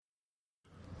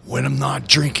when I'm not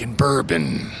drinking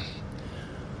bourbon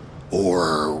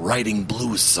or writing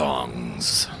blues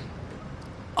songs,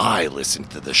 I listen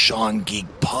to the Sean Geek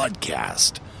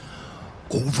podcast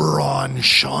over on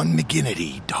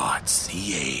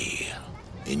SeanMcGinnity.ca.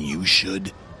 And you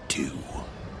should too.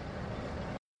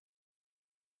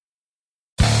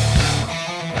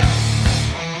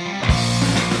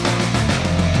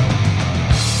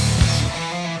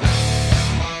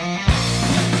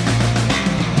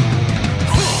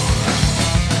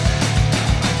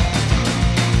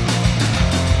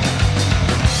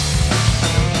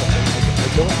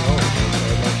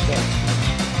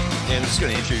 I'm just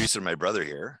going to introduce you to my brother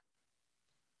here.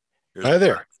 Hi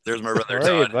there. There's my brother, How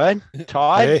are you, Todd. bud?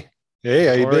 Todd? Hey,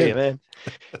 how you How are you, been? man?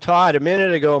 Todd, a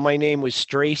minute ago, my name was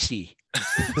Stracy.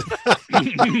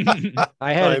 I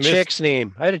had I a missed- chick's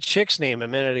name. I had a chick's name a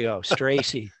minute ago,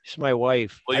 Stracy. She's my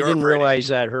wife. Well, I you're didn't pretty. realize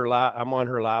that I'm on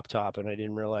her laptop, and I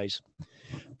didn't realize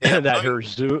Yeah, that her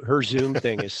Zoom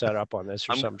thing is set up on this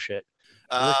or I'm- some shit.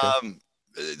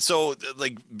 So,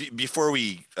 like, before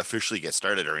we officially get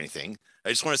started or anything, I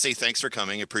just want to say thanks for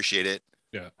coming. Appreciate it.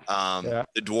 Yeah. Yeah.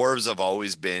 The Dwarves have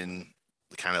always been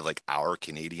kind of like our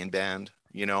Canadian band,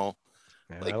 you know,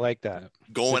 Yeah, like- I like that.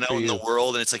 going Good out for in the you.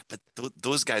 world. And it's like, but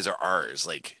those guys are ours.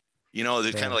 Like, you know,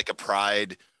 they're kind Yeah. of like a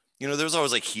pride. You know, there's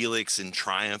always like Helix and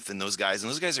Triumph and those guys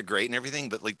are great and everything.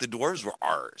 But like the Dwarves were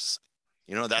ours.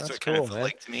 You know, that's That's what it kind of cool, felt man.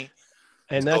 like to me.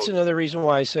 And So- that's another reason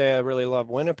why I say I really love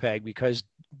Winnipeg, because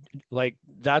like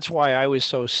that's why I was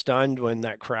so stunned when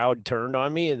that crowd turned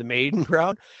on me, the Maiden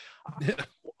crowd.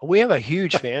 We have a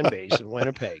huge fan base in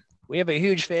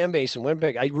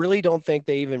Winnipeg. I really don't think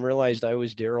they even realized I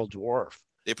was Daryl Dwarf.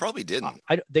 They probably didn't.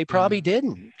 They probably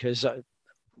didn't, because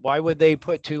why would they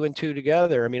put two and two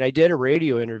together? I mean, I did a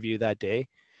radio interview that day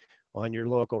on your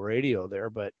local radio there,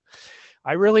 but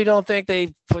I really don't think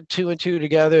they put two and two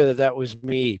together that was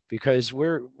me, because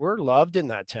we're loved in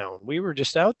that town. We were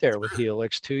just out there with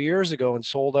Helix 2 years ago and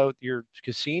sold out your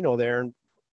casino there, and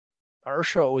our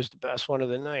show was the best one of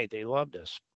the night. They loved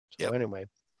us. So Yep. anyway,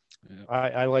 Yep.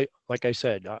 I like I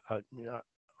said,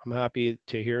 I'm happy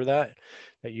to hear that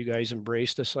you guys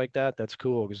embraced us like that. That's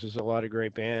cool, because there's a lot of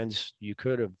great bands you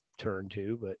could have turned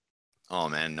to, but Oh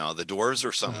man, no, the Dwarves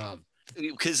are some Um,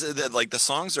 because like the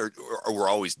songs were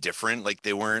always different. Like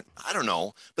they weren't, I don't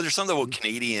know, but there's something about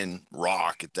Canadian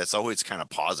rock that's always kind of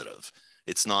positive.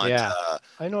 It's not, Yeah.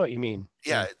 I know what you mean.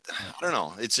 I don't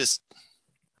know. It's just,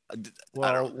 I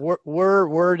Well, don't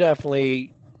we're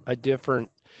definitely a different.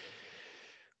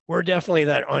 We're definitely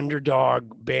that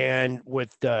underdog band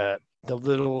with the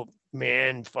little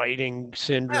man fighting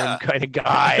syndrome Yeah. kind of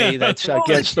guy that's Oh,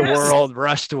 against the yes. world,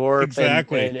 Russ Dwarf.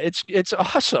 Exactly. And it's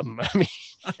awesome. I mean,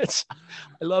 I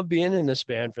love being in this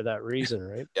band for that reason,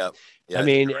 right? yeah, I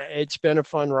mean, it's been a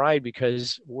fun ride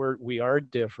because we are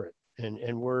different, and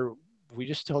we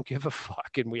just don't give a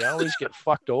fuck, and we always get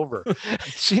fucked over. It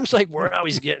seems like we're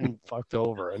always getting fucked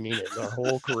over. I mean, in our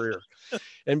whole career,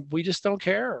 and we just don't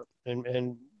care.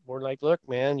 And we're like, look,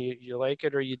 man, you like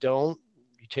it or you don't.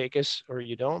 You take us or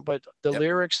you don't. But the Yep.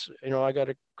 lyrics, I got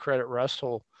to credit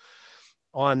Russell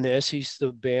on this. He's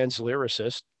the band's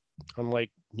lyricist,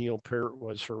 unlike Neil Peart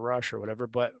was for Rush or whatever.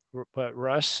 But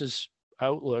Russ's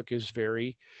outlook is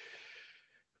very,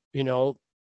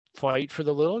 fight for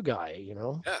the little guy,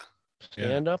 Yeah.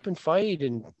 stand up and fight,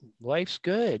 and life's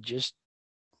good. Just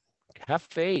have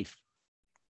faith.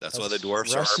 that's why the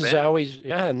Dwarves are Russ our is band. always,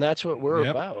 and that's what we're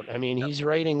Yep. about. I mean, Yep. he's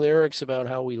writing lyrics about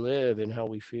how we live and how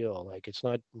we feel. Like, it's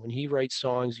not, when he writes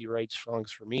songs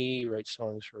for me, he writes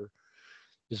songs for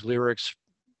his lyrics.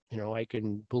 I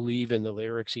can believe in the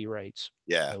lyrics he writes.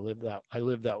 Yeah, I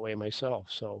live that way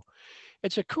myself. So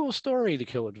it's a cool story, The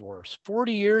Killer Dwarfs.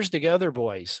 40 years together,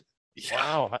 boys. yeah.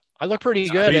 Wow. I look pretty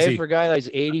It's good, crazy. for a guy that's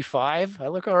 85. I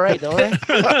look all right, don't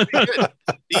I?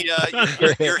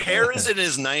 Your hair isn't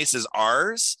as nice as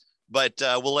ours, but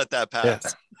we'll let that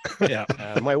pass. yeah.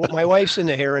 My wife's in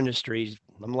the hair industry.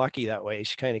 I'm lucky that way.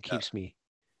 She kind of keeps me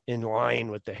in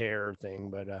line with the hair thing.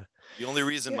 But The only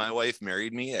reason my wife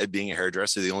married me, being a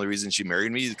hairdresser, the only reason she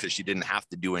married me is because she didn't have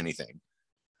to do anything.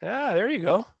 there you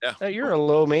go. Yeah. You're a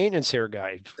low maintenance hair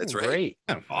guy. That's right. Great.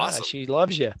 Awesome. She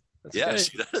loves you. That's Yeah, good.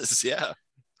 she does. Yeah.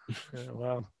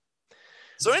 Wow.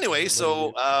 So anyway,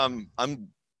 I'm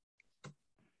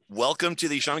welcome to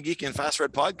the Sean Geek and Fast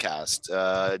Fred podcast.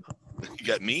 You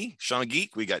got me, Sean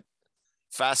Geek. We got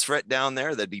Fast Fred down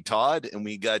there. That'd be Todd, and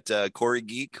we got Corey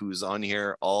Geek, who's on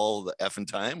here all the effing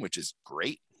time, which is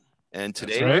great. And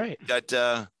today right. we got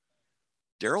Daryl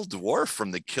Dwarf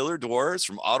from the Killer Dwarfs,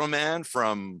 from Automan,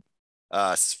 from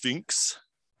Sphinx.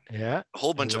 Yeah. a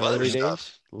whole bunch of in the other early stuff.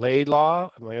 days. Laidlaw,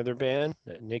 my other band,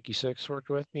 Nikki Six worked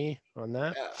with me on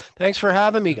that. Yeah. Thanks for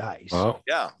having me, guys. Wow.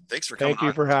 Yeah. Thanks for coming Thank you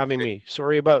on. for having me.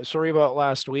 Sorry about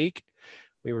last week.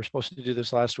 We were supposed to do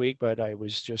this last week, but I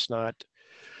was just not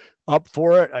up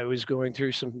for it. I was going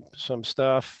through some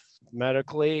stuff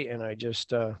medically, and I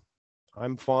just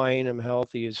I'm fine. I'm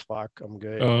healthy as fuck. I'm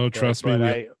good. Oh, trust me, But we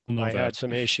I know had that.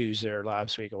 some issues there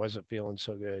last week. I wasn't feeling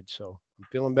so good, so I'm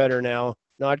feeling better now.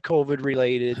 Not COVID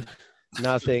related.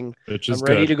 Nothing. Which I'm is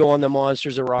ready good. to go on the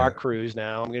Monsters of Rock cruise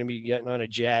now. I'm going to be getting on a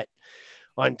jet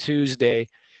on Tuesday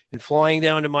and flying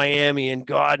down to Miami, and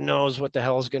God knows what the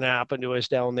hell is going to happen to us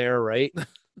down there, right?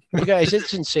 You guys,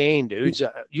 it's insane, dudes.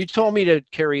 You told me to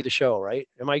carry the show, right?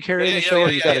 Am I carrying the show, or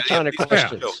you got a ton of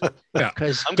questions? Yeah.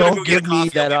 Because I'm gonna don't go get a give me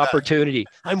coffee, I'll that be back. opportunity.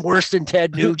 I'm worse than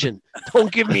Ted Nugent.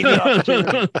 Don't give me the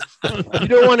opportunity. You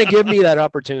don't want to give me that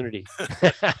opportunity.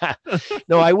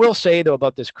 No, I will say though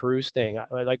about this cruise thing.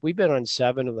 Like we've been on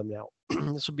 7 of them now.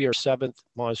 This will be our 7th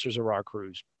Monsters of Rock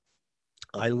cruise.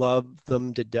 I love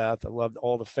them to death. I love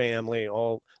all the family,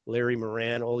 all Larry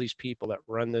Moran, all these people that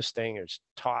run this thing. It's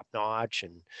top notch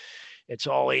and it's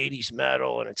all 80s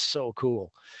metal and it's so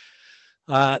cool.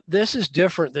 This is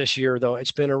different this year, though.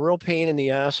 It's been a real pain in the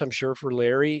ass, I'm sure, for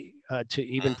Larry to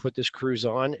even put this cruise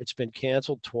on. It's been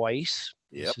canceled twice.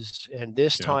 Yep.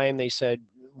 This time they said,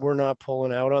 we're not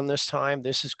pulling out on this time.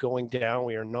 This is going down.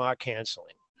 We are not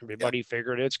canceling. Everybody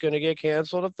figured it's going to get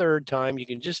canceled a third time. You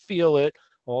can just feel it.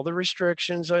 All the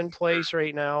restrictions are in place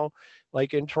right now,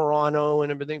 like in Toronto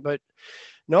and everything. But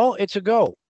no, it's a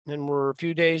go. And we're a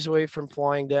few days away from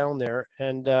flying down there.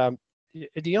 And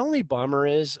the only bummer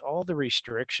is all the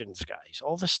restrictions, guys,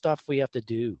 all the stuff we have to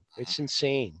do. It's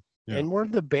insane. Yeah. And we're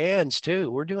the bands too.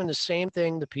 We're doing the same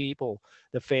thing the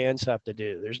fans have to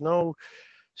do. There's no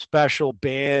special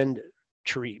band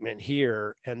treatment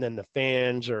here. And then the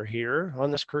fans are here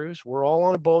on this cruise. We're all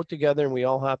on a boat together and we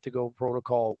all have to go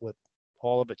protocol with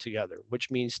all of it together,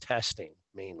 which means testing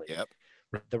mainly. Yep.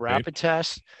 The rapid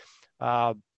test,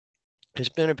 it's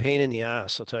been a pain in the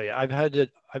ass. I'll tell you, I've had to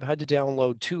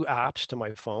download 2 apps to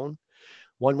my phone.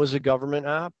 One was a government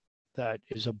app that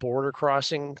is a border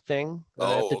crossing thing that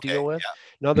I have to deal with.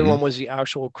 Yeah. Another one was the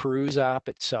actual cruise app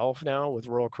itself. Now with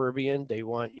Royal Caribbean, they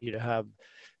want you to have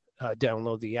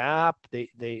download the app.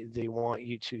 They want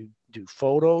you to do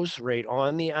photos right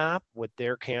on the app with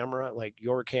their camera, like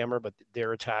your camera, but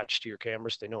they're attached to your camera,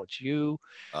 so they know it's you.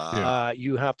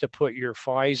 You have to put your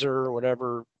Pfizer or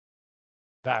whatever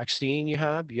vaccine you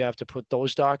have to put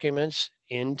those documents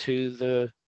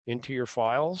into your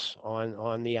files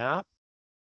on the app.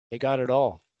 They got it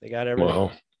all. They got everything.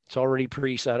 Wow. It's already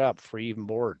pre-set up for even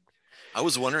board. I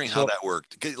was wondering how that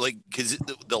worked. Because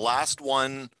the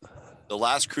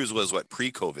last cruise was what,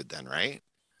 pre-COVID then, right?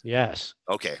 Yes.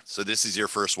 Okay, so this is your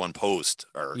first one post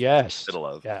or Yes. middle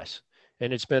of. Yes.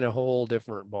 And it's been a whole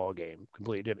different ball game,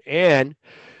 completely different. And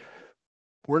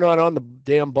we're not on the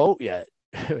damn boat yet.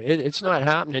 It's not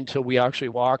happening until we actually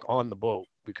walk on the boat,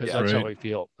 because that's how I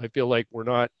feel. I feel like we're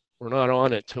not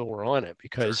on it till we're on it,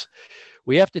 because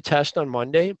we have to test on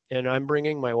Monday, and I'm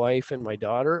bringing my wife and my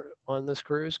daughter on this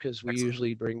cruise because we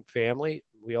usually bring family.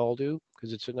 We all do,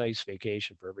 because it's a nice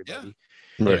vacation for everybody.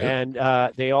 Yeah. Right.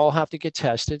 And they all have to get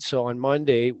tested. So on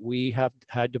Monday, we have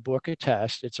had to book a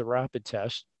test. It's a rapid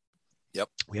test. Yep.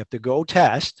 We have to go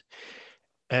test.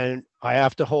 And I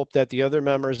have to hope that the other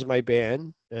members of my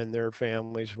band and their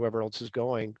families, whoever else is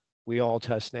going, we all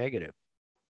test negative.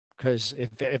 Because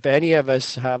if any of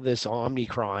us have this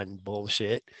Omicron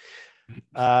bullshit,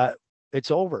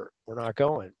 it's over. We're not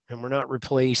going, and we're not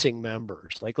replacing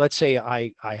members. Like, let's say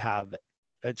I have it.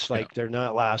 It's like they're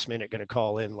not last minute going to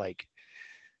call in, like,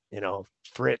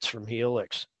 Fritz from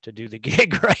Helix to do the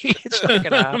gig, right? It's not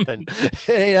going to happen. It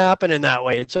ain't happening that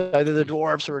way. It's either the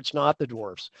Dwarfs or it's not the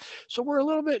Dwarfs. So we're a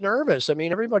little bit nervous. I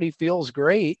mean, everybody feels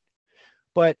great,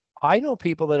 but I know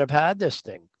people that have had this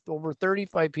thing. Over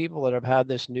 35 people that have had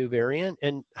this new variant,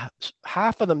 and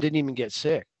half of them didn't even get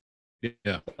sick.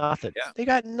 Yeah. Nothing. Yeah. They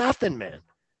got nothing, man.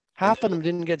 Half of them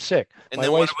didn't get sick. And My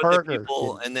then what wife's about the partner.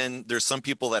 people? And then there's some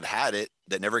people that had it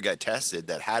that never got tested,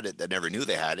 that had it that never knew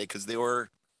they had it because they were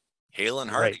hale and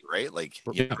hearty, right? Like,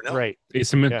 you never know. Right.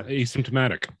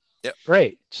 Asymptomatic. Yep.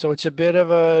 Right. So it's a bit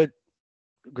of a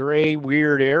gray,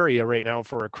 weird area right now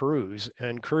for a cruise.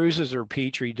 And cruises are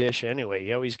petri dish anyway.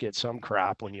 You always get some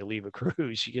crap when you leave a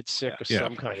cruise. You get sick of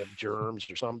some kind of germs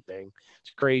or something.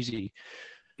 It's crazy.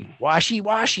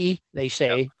 Washy, they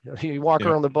say. Yep. You walk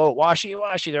around the boat, washy.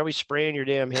 They're always spraying your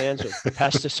damn hands with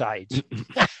pesticides.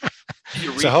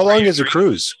 So how long is the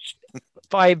cruise?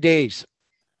 5 days.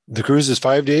 The cruise is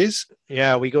 5 days?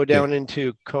 Yeah, we go down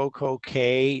into Coco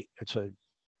Cay. It's a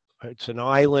It's an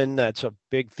island that's a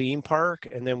big theme park,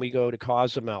 and then we go to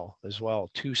Cozumel as well,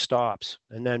 2 stops,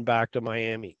 and then back to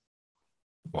Miami.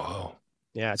 Wow.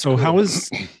 Yeah. So cool. how is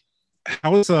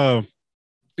I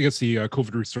guess the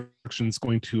COVID restrictions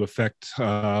going to affect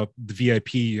the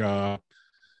VIP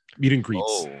meet and greets?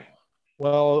 Oh,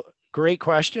 Well, great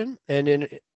question.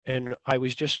 And I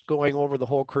was just going over the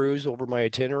whole cruise over my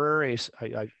itinerary.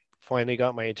 I finally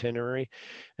got my itinerary,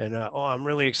 and I'm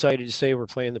really excited to say we're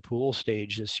playing the pool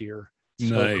stage this year. So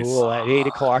Nice. cool. At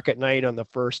 8:00 at night on the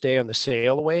first day on the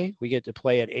sail away, we get to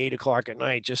play at 8:00 at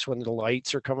night, just when the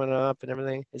lights are coming up and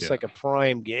everything. It's Yeah. like a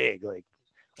prime gig, like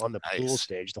on the pool Nice.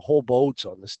 stage. The whole boat's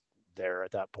on this there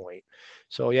at that point.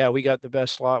 So yeah, we got the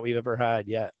best slot we've ever had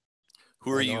yet.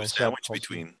 who are And you also- sandwiched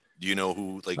between? Do you know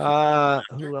who? Like,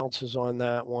 Who else is on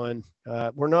that one?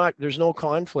 There's no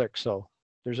conflicts though.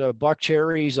 There's a Buck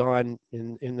Cherries on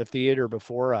in the theater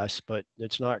before us, but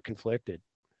it's not conflicted.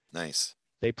 nice.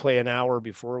 They play an hour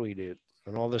before we do,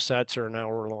 and all the sets are an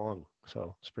hour long.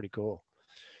 So it's pretty cool.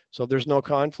 So there's no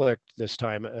conflict this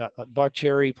time. Buck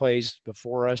Cherry plays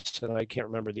before us, and I can't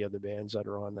remember the other bands that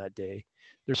are on that day.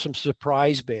 There's some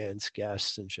surprise bands,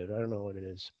 guests and shit. I don't know what it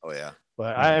is. Oh yeah.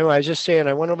 But I was just saying,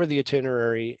 I went over the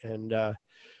itinerary, and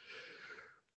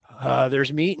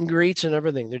there's meet and greets and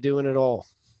everything. They're doing it all.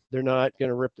 They're not going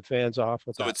to rip the fans off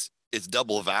with So that. it's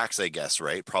double vax, I guess,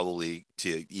 right? Probably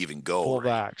to even go. Full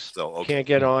right? vax. So okay, Can't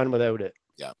get on without it.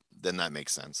 then that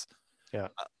makes sense. Yeah.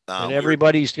 And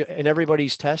And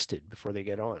everybody's tested before they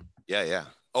get on. yeah.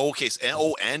 Oh, okay.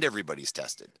 And everybody's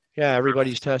tested. Yeah,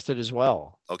 everybody's tested as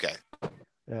well. Okay.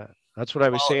 Yeah, that's what I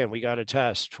was Well, saying. We got to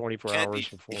test 24 Can't hours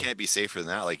be, before. you can't be safer than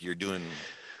that. Like you're doing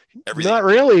everything. Not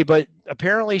really, but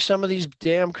apparently some of these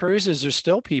damn cruises, there's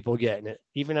still people getting it.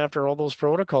 Even after all those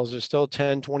protocols, there's still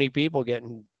 10, 20 people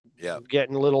getting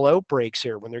little outbreaks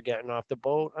here when they're getting off the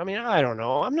boat. I mean, I don't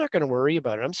know. I'm not going to worry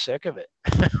about it. I'm sick of it.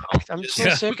 I'm so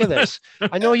sick of this.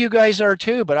 I know you guys are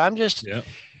too, but I'm just, Yeah.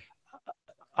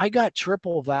 I got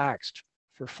triple vaxxed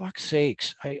for fuck's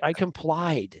sakes. I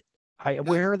complied. I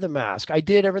wear the mask. I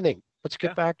did everything. Let's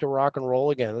get back to rock and roll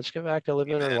again. Let's get back to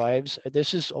living our lives.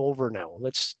 This is over now.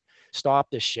 Let's stop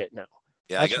this shit now.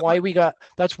 Yeah, that's why we got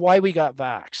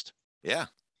vaxxed. Yeah.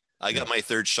 I got my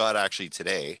third shot actually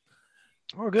today.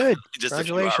 Oh, good. Just a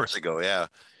few hours ago. Yeah.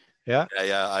 Yeah.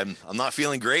 I'm not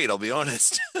feeling great. I'll be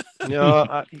honest.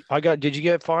 No, did you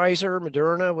get Pfizer,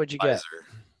 Moderna? What'd you get?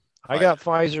 I got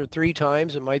Pfizer 3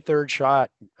 times, and my third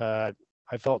shot, I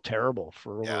felt terrible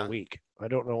for over a week. I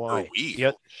don't know why.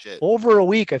 Yeah. Shit. Over a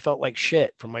week, I felt like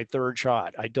shit from my third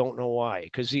shot. I don't know why,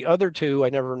 because the other 2 I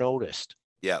never noticed.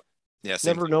 Yeah. Yeah.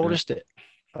 Never noticed it.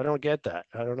 I don't get that.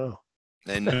 I don't know.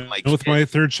 And with my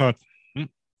third shot.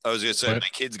 I was gonna say my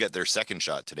kids got their second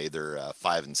shot today. They're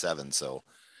 5 and 7. So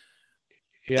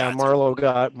yeah,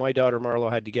 my daughter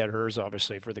Marlo had to get hers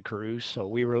obviously for the cruise. So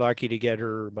we were lucky to get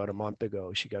her about a month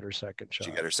ago. She got her second shot.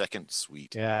 She got her second.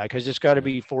 Sweet. Yeah, because it's got to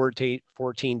be 14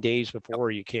 days before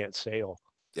you can't sail.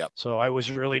 Yep. So I was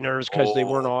really nervous because they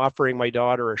weren't offering my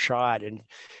daughter a shot and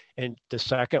the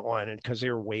second one, and because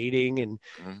they were waiting, and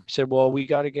said, well, we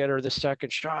got to get her the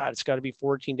second shot. It's got to be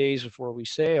 14 days before we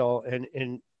sail.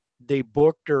 And they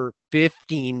booked her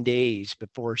 15 days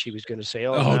before she was going to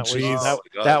sail.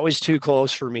 That was too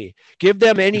close for me. Give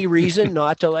them any reason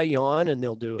not to let you on and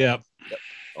they'll do it. Yep.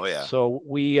 Oh yeah. So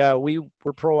we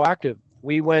were proactive.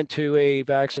 We went to a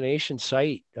vaccination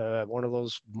site, one of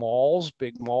those malls,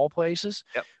 big mall places.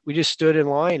 Yep. We just stood in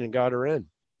line and got her in.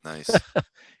 Nice.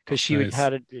 Because she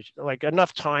had it, like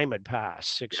enough time had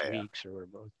passed, 6 weeks or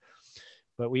whatever.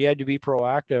 But we had to be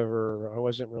proactive, or I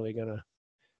wasn't really gonna.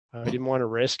 I didn't want to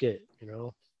risk it,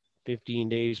 15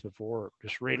 days before,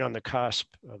 just right on the cusp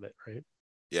of it, right?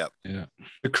 Yeah. Yeah.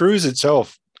 The cruise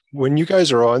itself, when you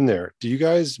guys are on there, do you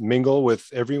guys mingle with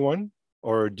everyone,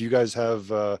 or do you guys have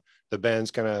the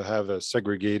bands kind of have a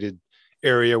segregated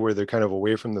area where they're kind of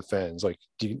away from the fans, like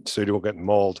so you don't get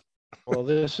mauled? Well,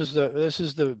 this is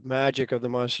the magic of the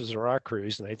Monsters of Rock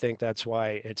cruise, and I think that's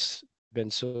why it's been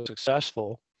so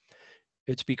successful.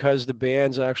 It's because the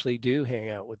bands actually do hang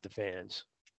out with the fans.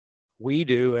 We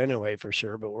do anyway, for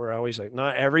sure, but we're always like,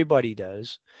 not everybody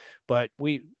does, but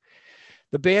the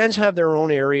bands have their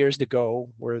own areas to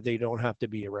go where they don't have to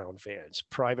be around fans,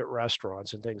 private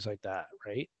restaurants and things like that,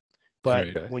 right?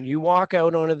 But when you walk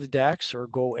out onto the decks or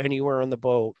go anywhere on the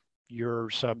boat,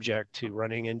 you're subject to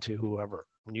running into whoever.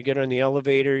 When you get on the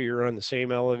elevator, you're on the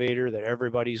same elevator that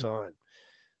everybody's on.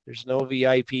 There's no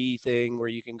VIP thing where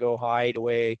you can go hide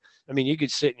away. I mean, you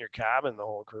could sit in your cabin the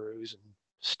whole cruise and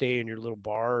stay in your little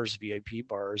bars, VIP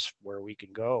bars where we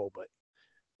can go, but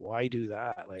why do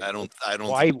that? Like, I don't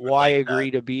why think we would like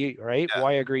agree that. to be right? Yeah.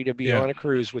 Why agree to be Yeah. on a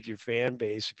cruise with your fan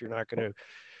base if you're not going to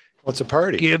Well, it's a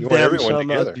party. give You want them everyone some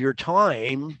together. of your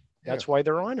time? That's why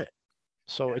they're on it.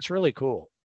 So it's really cool.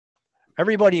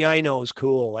 Everybody I know is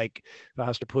cool, like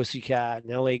Faster Pussycat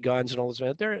and LA Guns and all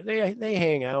this. They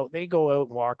hang out, they go out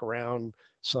and walk around,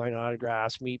 sign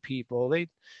autographs, meet people. They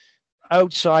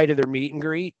outside of their meet and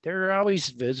greet, they're always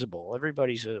visible.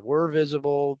 We're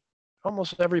visible,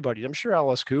 almost everybody. I'm sure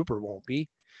Alice Cooper won't be,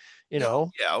 you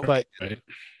know, Yeah. Okay. but Right.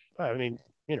 I mean,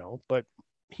 but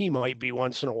he might be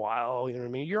once in a while. You know what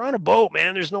I mean? You're on a boat,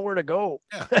 man. There's nowhere to go.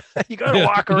 Yeah. You got to Yeah.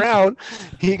 walk around.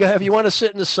 If you want to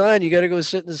sit in the sun, you got to go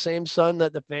sit in the same sun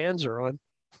that the fans are on.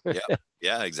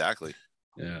 Yeah, exactly.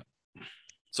 Yeah.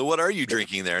 So what are you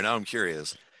drinking there? Now I'm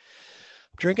curious.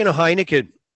 Drinking a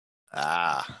Heineken.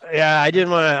 Ah, Yeah, I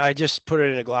didn't want to. I just put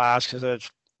it in a glass because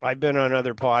I've been on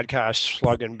other podcasts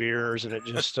slugging beers, and it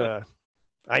just.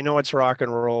 I know it's rock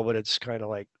and roll, but it's kind of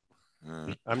like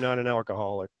I'm not an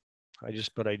alcoholic.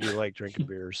 But I do like drinking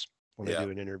beers when I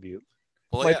do an interview.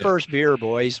 well, My first beer,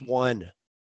 boys, one.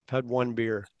 I've had one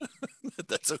beer.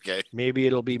 That's okay. Maybe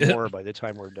it'll be more by the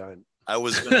time we're done. I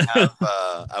was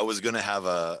gonna have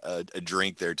a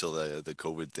drink there till the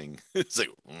COVID thing. It's like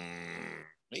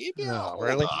maybe No, I'll hold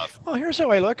really? off. Well, here's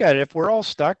how I look at it. If we're all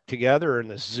stuck together in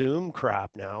this Zoom crap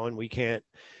now and we can't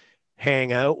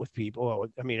hang out with people,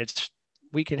 I mean,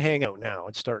 we can hang out now.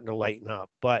 It's starting to lighten up,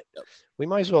 but we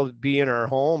might as well be in our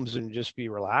homes and just be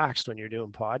relaxed when you're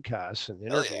doing podcasts and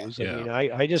Hell yeah. interviews. Yeah. I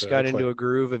mean, I just got into a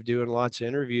groove of doing lots of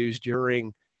interviews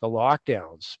during the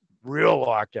lockdowns, real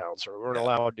lockdowns. So we weren't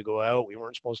allowed to go out. We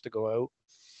weren't supposed to go out.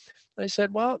 I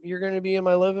said, well, you're going to be in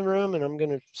my living room and I'm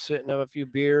going to sit and have a few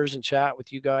beers and chat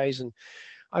with you guys. And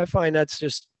I find that's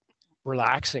just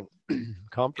relaxing,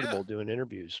 comfortable doing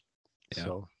interviews. Yeah.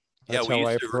 So Yeah, that's we how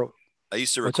I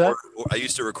used to What's record. I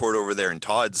used to record over there in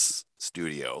Todd's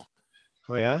studio.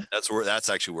 Oh yeah. That's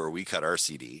actually where we cut our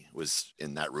CD, was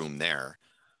in that room there.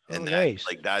 And nice.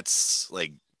 that's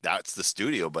the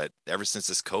studio. But ever since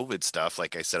this COVID stuff,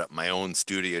 like I set up my own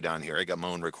studio down here. I got my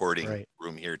own recording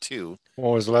room here too.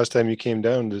 When was the last time you came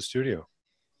down to the studio?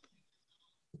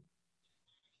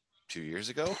 2 years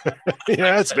ago.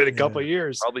 Yeah, it's been a couple of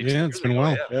years. Probably. Yeah, it's been a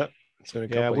while. Yeah. It's been a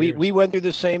couple Yeah, of we years. went through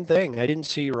the same thing. I didn't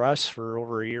see Russ for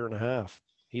over a year and a half.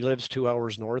 He lives 2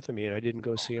 hours north of me, and I didn't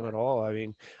go see him at all. I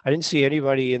mean, I didn't see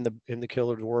anybody in the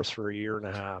Killer Dwarfs for a year and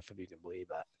a half, if you can believe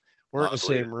that. Weren't in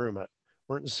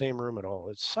the same room at all.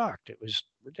 It sucked. It was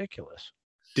ridiculous.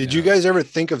 Did you guys ever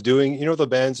think of doing, the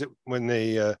bands that when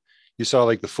they you saw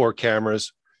like the 4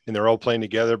 cameras and they're all playing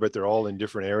together, but they're all in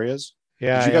different areas?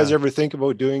 Yeah. Did you guys ever think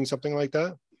about doing something like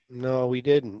that? No, we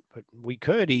didn't, but we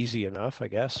could easy enough, I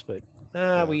guess. But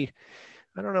I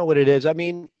don't know what it is. I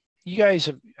mean, you guys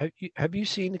have you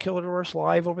seen the Killer Dwarfs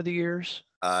live over the years?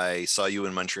 I saw you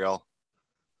in Montreal.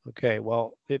 Okay,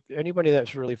 well, if anybody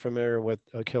that's really familiar with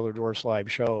a Killer Dwarfs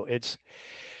live show, it's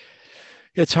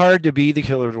hard to be the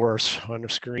Killer Dwarfs on the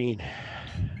screen.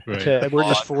 Right. We're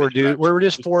just 4 dudes. We're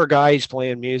just 4 guys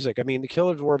playing music. I mean, the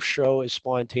Killer Dwarfs show is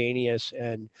spontaneous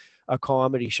and a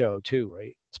comedy show too,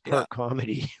 right? It's part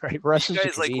comedy, right? Russ You is a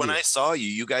guys, like when comedian. I saw you,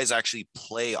 you guys actually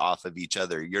play off of each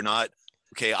other. You're not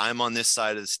okay. I'm on this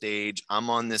side of the stage. I'm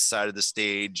on this side of the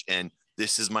stage, and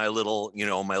this is my little,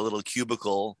 my little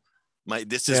cubicle.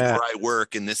 This is where I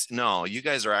work, and this. No, you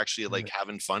guys are actually like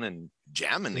having fun and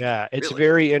jamming. Yeah, it's really. a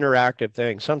very interactive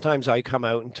thing. Sometimes I come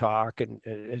out and talk, and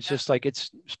it's just like it's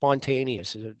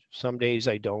spontaneous. Some days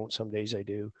I don't. Some days I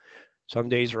do. Some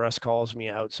days Russ calls me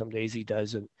out. Some days he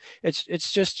doesn't.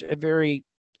 It's just a very,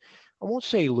 I won't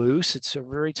say loose. It's a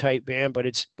very tight band, but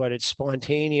it's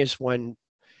spontaneous when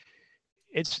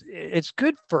it's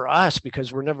good for us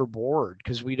because we're never bored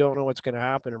because we don't know what's going to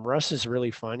happen. And Russ is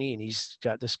really funny and he's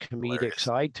got this comedic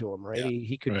side to him, right? Yeah.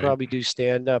 He could probably do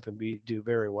stand up and do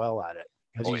very well at it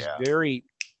because he's very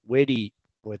witty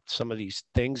with some of these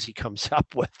things he comes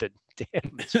up with. And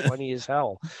damn, it's funny as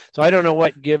hell. So I don't know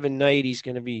what given night he's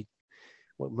going to be,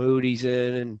 what mood he's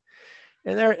in,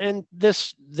 and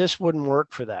this wouldn't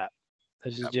work for that.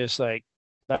 This is just like,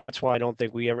 that's why I don't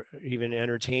think we ever even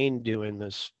entertain doing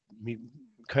this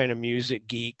kind of music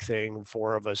geek thing.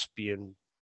 4 of us being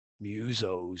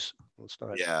musos. It's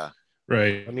not. Yeah.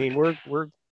 Right. I mean,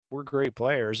 we're great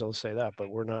players. I'll say that, but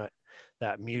we're not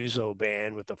that muso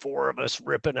band with the 4 of us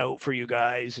ripping out for you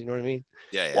guys. You know what I mean?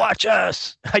 Yeah. Watch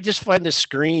us. I just find the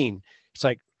screen. It's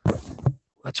like,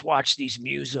 let's watch these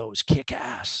musos kick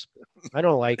ass. I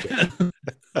don't like it.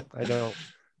 I don't.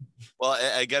 Well,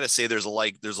 I gotta say, there's a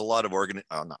lot of I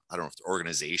don't know if it's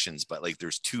organizations, but like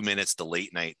there's 2 Minutes to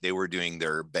Late Night. They were doing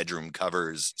their bedroom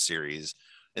covers series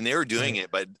and they were doing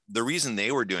it, but the reason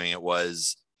they were doing it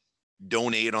was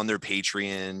donate on their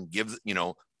Patreon, give,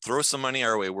 throw some money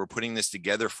our way. We're putting this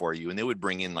together for you. And they would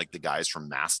bring in like the guys from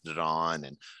Mastodon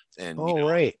and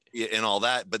right. and all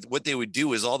that. But what they would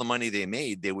do is all the money they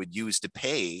made, they would use to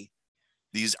pay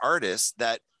these artists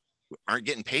that aren't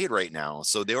getting paid right now.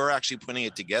 So they were actually putting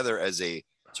it together as a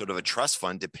sort of a trust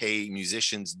fund to pay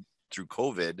musicians through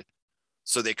COVID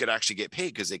so they could actually get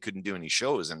paid because they couldn't do any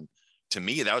shows. And to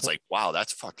me, that was like, wow,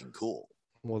 that's fucking cool.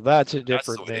 Well, that's a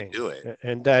different thing. Do it.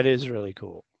 And that is really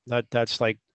cool.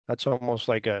 That's almost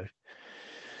like a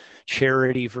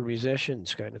charity for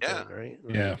musicians kind of thing, right?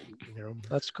 Yeah.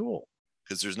 That's cool.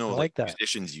 Because there's no like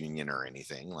musicians union or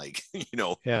anything, like,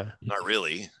 yeah, not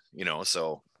really,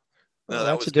 so no,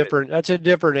 that's a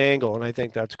different angle. And I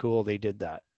think that's cool. They did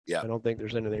that. Yeah. I don't think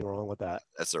there's anything wrong with that.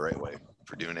 That's the right way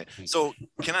for doing it. So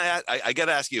can I got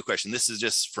to ask you a question. This is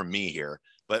just from me here,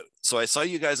 but so I saw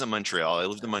you guys in Montreal. I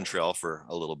lived in Montreal for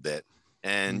a little bit,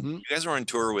 and you guys were on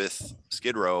tour with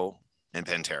Skid Row and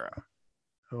Pantera.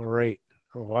 All right.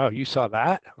 Oh, wow. You saw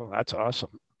that? Oh, that's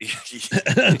awesome.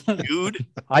 Dude.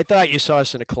 I thought you saw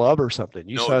us in a club or something.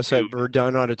 You saw us at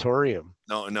Verdun Auditorium.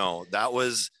 No. That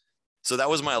was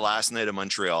my last night in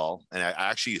Montreal. And I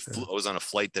actually I was on a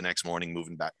flight the next morning,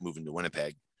 moving to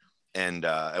Winnipeg. And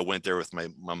I went there with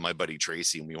my buddy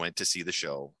Tracy, and we went to see the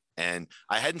show. And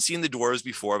I hadn't seen the Dwarves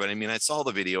before, but I mean, I saw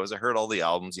the videos, I heard all the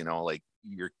albums, like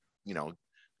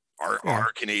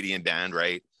our Canadian band,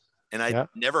 right? And I'd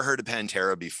never heard of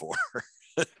Pantera before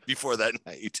that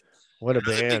night. What a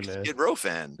band, man. Skid Row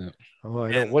fan. Yeah. Oh,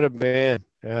 I know. What a band.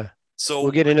 Yeah. So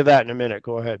we'll get into that in a minute.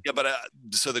 Go ahead. Yeah, but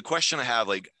so the question I have,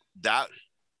 like, that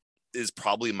is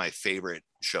probably my favorite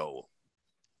show.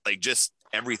 Like, just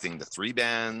everything, the three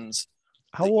bands.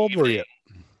 How old were you?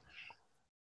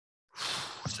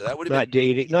 So that would have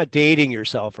not dating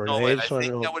yourself or anything. I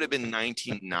think that would have been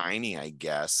 1990, I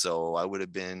guess. So I would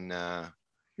have been.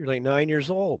 You're like 9 years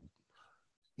old.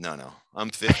 No, I'm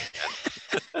 50.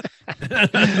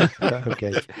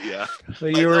 Okay. Yeah. So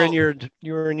you were in your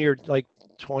like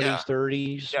 20s,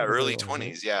 30s. Yeah, early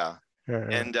 20s. Yeah.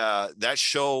 And that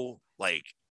show like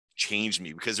changed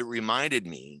me because it reminded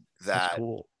me that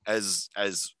as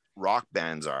rock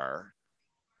bands are,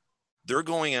 they're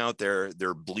going out there,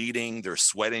 they're bleeding, they're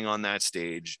sweating on that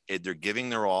stage, they're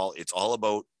giving their all. It's all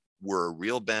about, we're a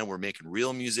real band, we're making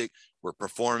real music, we're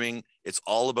performing. It's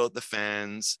all about the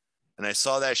fans. And I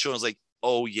saw that show and I was like,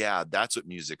 oh yeah, that's what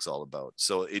music's all about.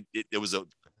 So it was a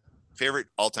favorite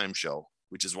all-time show,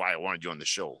 which is why I wanted you on the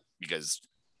show, because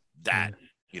that,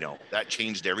 that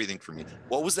changed everything for me.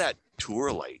 What was that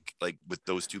tour like with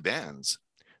those two bands?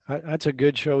 That's a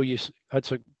good show.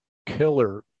 That's a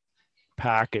killer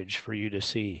package for you to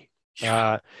see.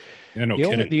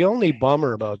 The only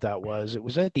bummer about that was it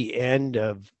was at the end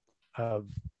of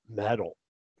metal.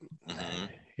 Mm-hmm.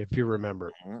 If you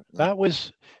remember, that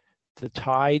was, the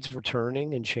tides were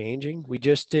turning and changing. We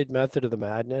just did Method of the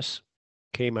Madness,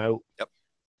 came out. Yep.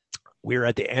 We were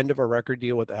at the end of a record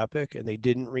deal with Epic, and they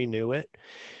didn't renew it,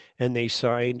 and they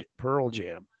signed Pearl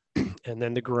Jam, and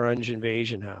then the grunge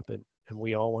invasion happened, and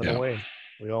we all went away.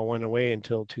 We all went away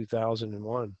until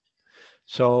 2001.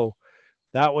 So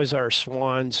that was our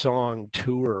swan song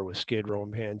tour with Skid Row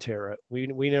and Pantera. We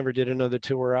never did another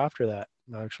tour after that.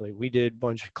 Actually, we did a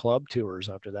bunch of club tours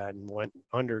after that and went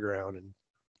underground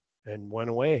and went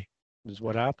away. Is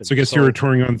what happened. So I guess you were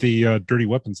touring on the Dirty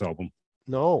Weapons album.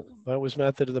 No, that was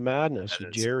Method of the Madness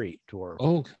with Jerry tour.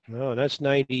 Oh, no, that's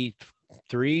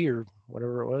 93 or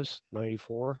whatever it was,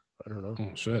 94. I don't know.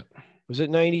 Oh shit. Was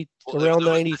it 90? Well, around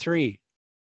 93?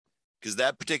 Because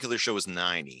that particular show was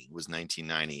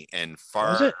 1990, and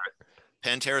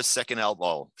Pantera's second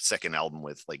album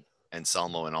with like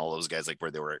Anselmo and all those guys, like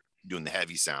where they were doing the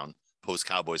heavy sound, post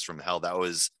Cowboys from Hell.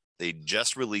 They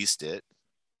just released it,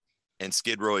 and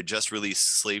Skid Row had just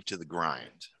released Slave to the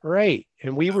Grind. Right,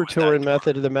 and we were touring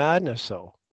Method of the Madness,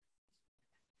 so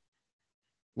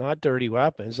not Dirty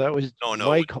Weapons. That was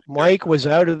Mike was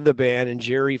out of the band, and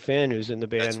Jerry Finn, who's in the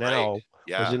band now,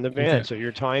 was in the band. Okay. So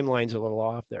your timeline's a little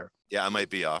off there. Yeah, I might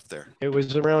be off there. It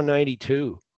was around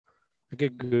 92. I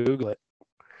could Google it.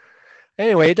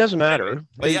 Anyway, it doesn't matter.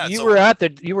 You were at the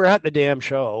damn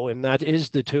show, and that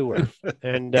is the tour.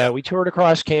 And we toured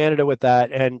across Canada with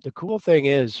that. And the cool thing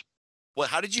is, well,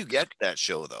 how did you get that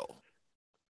show though?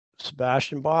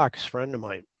 Sebastian Bach, friend of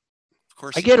mine. Of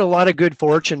course, I get a lot of good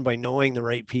fortune by knowing the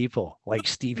right people, like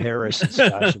Steve Harris and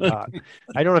Sebastian Bach.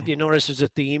 I don't know if you notice there's a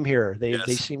theme here. They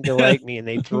seem to like me, and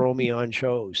they throw me on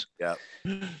shows. Yeah,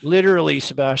 literally,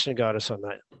 Sebastian got us on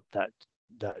that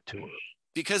tour.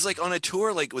 Because like on a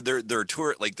tour, like with their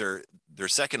tour, like their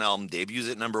second album debuts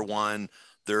at #1.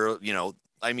 They're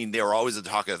I mean, they were always the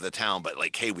talk of the town, but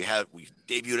like, hey, we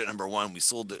debuted at #1. We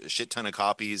sold a shit ton of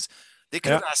copies. They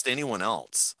could have asked anyone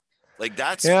else. Like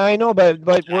that's Yeah, I know, but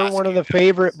we're one of the asking.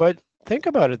 favorite. But think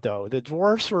about it though, the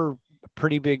Dwarfs were a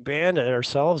pretty big band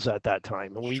ourselves at that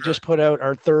time, and we Sure. just put out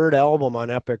our third album on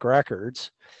Epic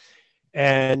Records,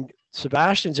 and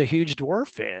Sebastian's a huge Dwarf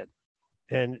fan,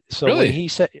 and so when Really? he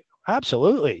said,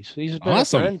 absolutely, so he's been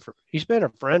Awesome. a friend he's been a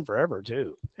friend forever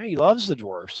too. Yeah, he loves the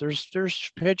Dwarfs.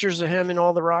 There's pictures of him in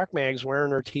all the rock mags wearing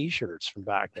their T-shirts from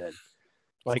back then.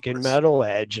 Like in course. Metal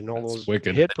Edge and all That's those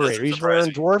wicked. hit That doesn't parade. He's surprise wearing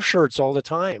me. Dwarf shirts all the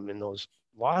time, and those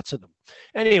lots of them.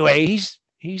 Anyway, he's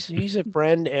a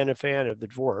friend and a fan of the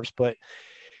Dwarfs, but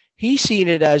he's seen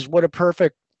it as what a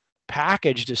perfect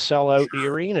package to sell out the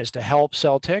arenas to help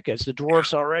sell tickets. The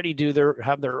Dwarfs already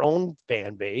have their own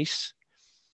fan base,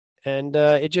 and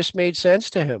it just made sense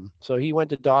to him. So he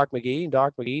went to Doc McGee, and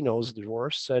Doc McGee knows the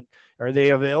Dwarfs. Said, "Are they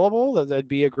available? That'd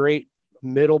be a great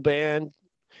middle band."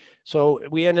 So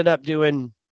we ended up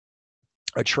doing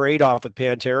a trade off with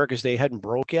Pantera because they hadn't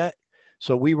broke yet.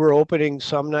 So we were opening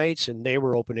some nights and they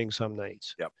were opening some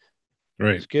nights. Yep.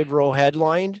 Right. Skid Row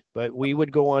headlined, but we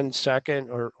would go on second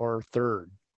or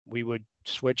third. We would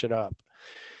switch it up.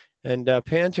 And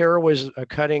Pantera was a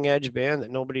cutting edge band that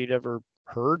nobody had ever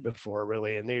heard before,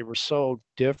 really. And they were so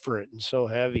different and so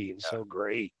heavy and so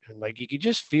great. And like you could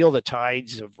just feel the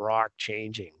tides of rock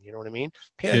changing. You know what I mean?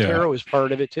 Pantera was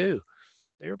part of it too.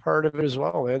 They were part of it as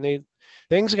well. And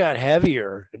things got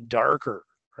heavier and darker,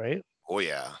 right? Oh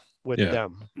yeah. With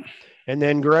them. And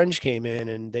then grunge came in,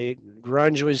 and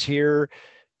grunge was here,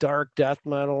 dark death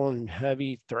metal and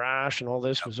heavy thrash and all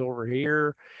this was over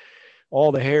here.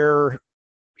 All the hair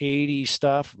 80s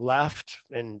stuff left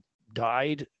and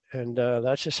died. And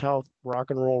that's just how rock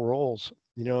and roll rolls.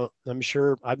 You know, I'm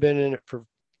sure I've been in it for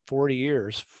 40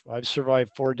 years. I've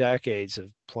survived 4 decades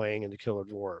of playing in the Killer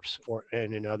Dwarfs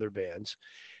and in other bands.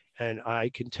 And I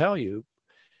can tell you,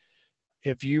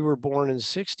 if you were born in the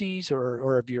 60s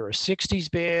or if you're a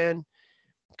 60s band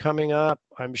coming up,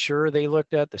 I'm sure they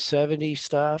looked at the 70s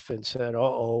stuff and said,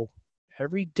 uh-oh,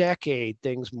 every decade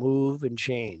things move and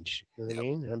change. You know what I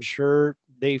mean? I'm sure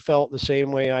they felt the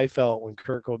same way I felt when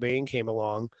Kurt Cobain came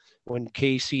along, when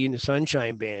KC and the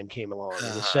Sunshine Band came along in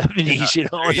the 70s, you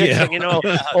know, and you know,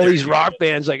 all these rock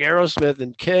bands like Aerosmith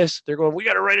and Kiss, they're going, we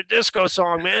got to write a disco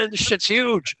song, man. This shit's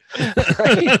huge.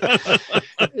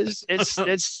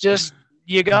 It's just,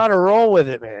 you got to roll with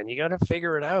it, man. You got to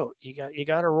figure it out. You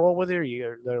got to roll with it.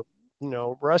 You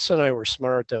know, Russ and I were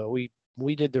smart though.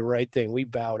 We did the right thing. We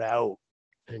bowed out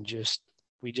and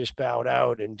we just bowed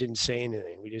out and didn't say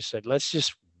anything. We just said, let's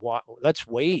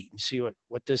wait and see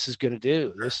what this is going to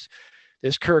do.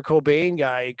 This Kurt Cobain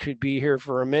guy could be here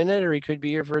for a minute or he could be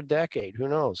here for a decade. Who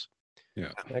knows?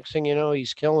 Yeah. Next thing you know,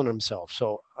 he's killing himself.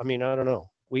 So, I mean, I don't know.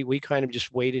 We kind of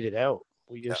just waited it out.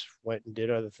 We just went and did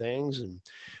other things. And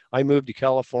I moved to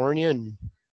California and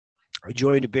I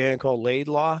joined a band called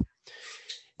Laidlaw.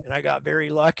 And I got very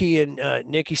lucky, and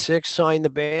Nikki Sixx signed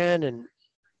the band. And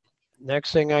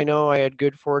next thing I know, I had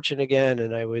good fortune again,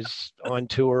 and I was on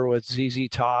tour with ZZ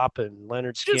Top and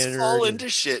Leonard Skinner. Just fall into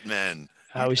shit, man.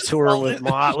 I was touring with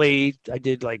Motley. I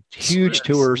did like huge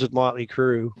tours with Motley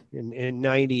Crue in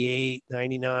 98,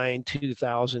 99,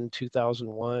 2000,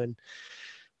 2001.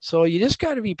 So you just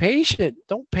got to be patient.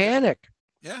 Don't panic.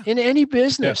 Yeah. In any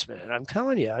business, man. I'm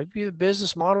telling you, I'd be the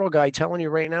business model guy telling you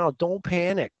right now, don't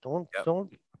panic. Don't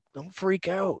freak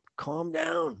out. Calm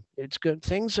down. It's good.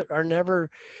 Things are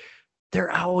never, they're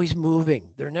always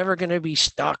moving. They're never going to be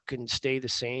stuck and stay the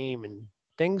same. And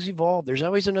things evolve. There's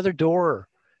always another door.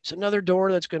 It's another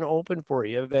door that's going to open for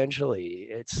you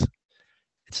eventually.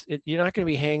 You're not going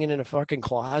to be hanging in a fucking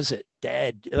closet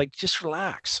dead. Like, just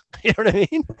relax. You know what I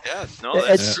mean? Yeah, no,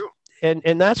 that's true.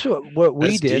 And that's what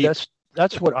we did. Deep.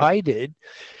 That's what I did.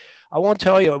 I won't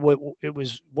tell you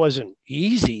it wasn't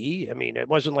easy. I mean, it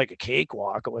wasn't like a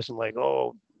cakewalk. It wasn't like,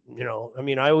 oh, you know, I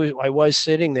mean, I was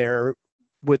sitting there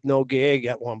with no gig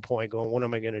at one point going, what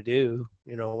am I going to do?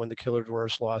 You know, when the Killer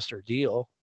Dwarfs lost their deal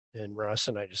and Russ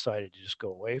and I decided to just go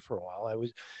away for a while,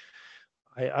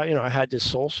 I had this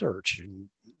soul search, and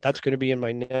that's going to be in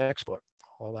my next book,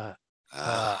 all that.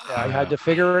 I had to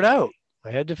figure it out.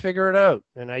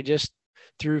 And I just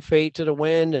threw fate to the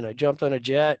wind, and I jumped on a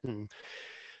jet, and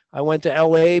I went to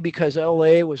LA because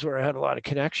LA was where I had a lot of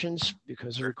connections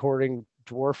because of recording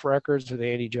Dwarf records with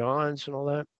Andy Johns and all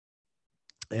that.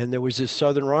 And there was this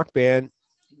Southern rock band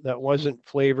that wasn't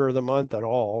flavor of the month at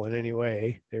all in any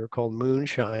way. They were called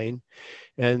Moonshine.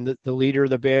 And the leader of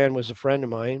the band was a friend of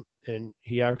mine. And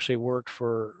he actually worked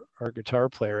for our guitar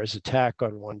player as a tech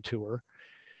on one tour.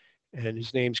 And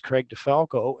his name's Craig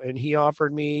DeFalco. And he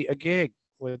offered me a gig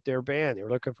with their band. They were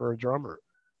looking for a drummer.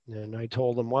 And I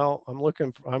told them, well,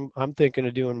 I'm thinking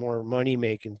of doing more money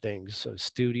making things, so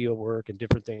studio work and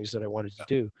different things that I wanted to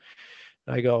do.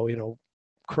 I go,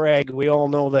 Craig, we all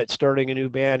know that starting a new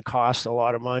band costs a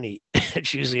lot of money.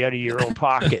 It's usually out of your own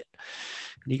pocket.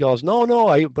 And he goes, no,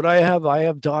 I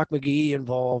have Doc McGee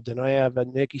involved, and I have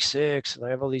Nikki Sixx, and I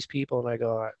have all these people. And I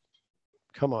go,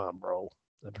 come on, bro.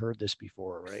 I've heard this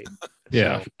before, right?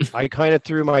 Yeah. So I kind of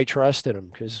threw my trust in him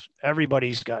because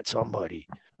everybody's got somebody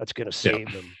that's going to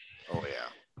save them. Oh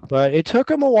yeah. But it took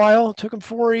him a while. It took him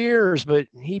 4 years, but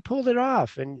he pulled it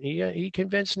off, and he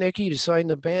convinced Nikki to sign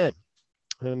the band.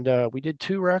 And we did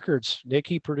 2 records.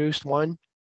 Nikki produced one,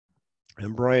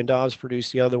 and Brian Dobbs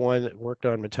produced the other one that worked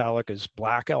on Metallica's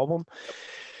Black album.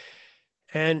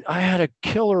 And I had a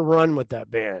killer run with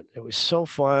that band. It was so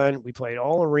fun. We played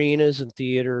all arenas and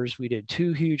theaters. We did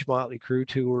 2 huge Motley Crue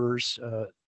tours,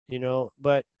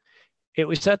 but it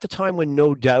was at the time when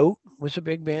No Doubt was a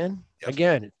big band. Yep.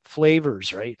 Again,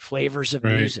 flavors, right? Flavors of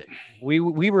music. We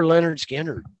were Leonard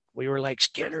Skinner. We were like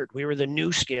Skinner. We were the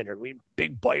new Skinner. We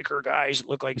big biker guys that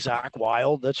look like Zakk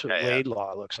Wylde. That's what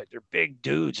Laidlaw looks like. They're big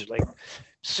dudes, like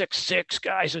 6'6"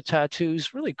 guys with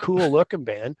tattoos. Really cool looking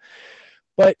band.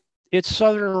 But it's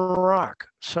Southern rock.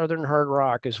 Southern hard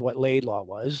rock is what Laidlaw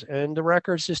was. And the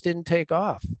records just didn't take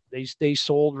off. They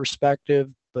sold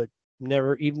respective, but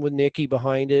never, even with Nicky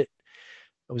behind it.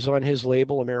 It was on his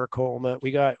label, Americoma.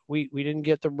 We didn't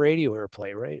get the radio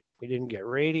airplay, right? We didn't get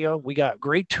radio. We got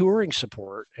great touring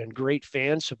support and great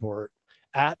fan support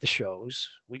at the shows.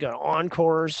 We got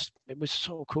encores. It was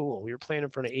so cool. We were playing in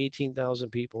front of 18,000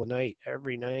 people a night,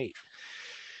 every night.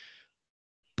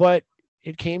 But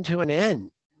it came to an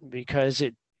end because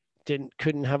it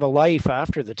couldn't have a life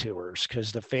after the tours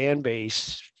because the fan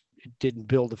base didn't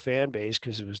build a fan base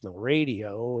because there was no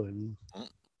radio. And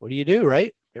what do you do,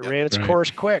 right? It ran its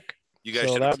course quick. You guys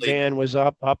so that band was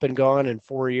up and gone in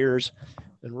 4 years.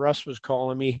 And Russ was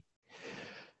calling me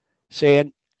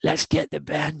saying, let's get the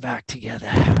band back together.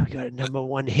 We got a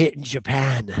 #1 hit in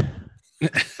Japan.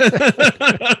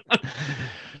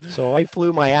 So I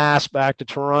flew my ass back to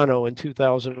Toronto in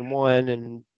 2001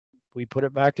 and we put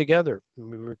it back together.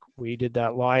 We did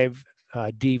that live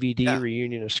DVD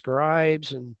reunion of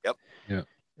Scribes and That's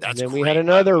and then great, we had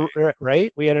another,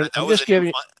 right? We had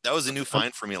that was a new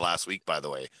find for me last week, by the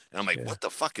way. And I'm like, what the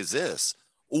fuck is this?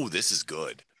 Oh, this is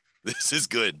good. This is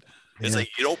good. It's like,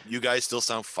 you guys still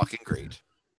sound fucking great.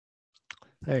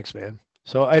 Thanks, man.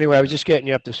 So anyway, I was just getting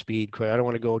you up to speed quick. I don't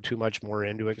want to go too much more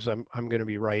into it because I'm going to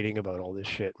be writing about all this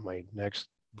shit in my next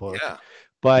book. Yeah.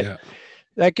 But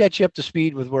that gets you up to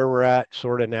speed with where we're at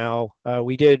sort of now.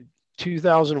 We did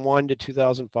 2001 to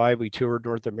 2005. We toured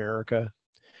North America.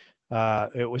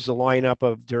 It was the lineup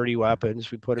of Dirty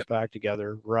Weapons. We put it back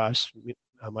together. Russ,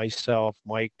 myself,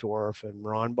 Mike Dorf, and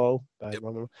Ronbo.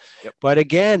 But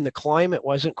again, the climate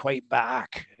wasn't quite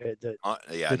back. The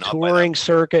touring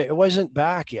circuit, it wasn't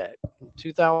back yet.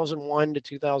 2001 to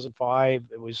 2005,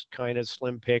 it was kind of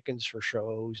slim pickings for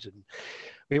shows, and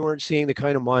we weren't seeing the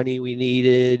kind of money we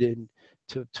needed and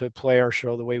to play our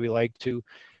show the way we like to.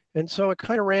 And so it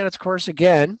kind of ran its course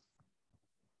again.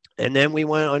 And then we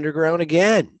went underground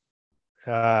again.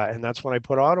 And that's when I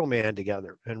put Automan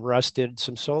together. And Russ did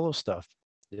some solo stuff.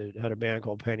 He had a band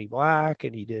called Penny Black,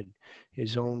 and he did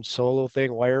his own solo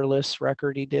thing, Wireless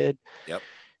record he did. Yep.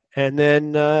 And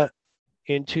then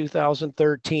in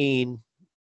 2013,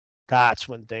 that's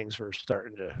when things were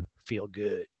starting to feel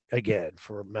good again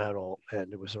for metal.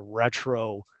 And it was a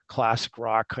retro classic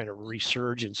rock kind of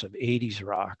resurgence of 80s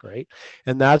rock, right?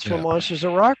 And that's when Monsters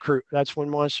of Rock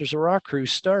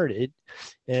cruise started.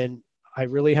 And I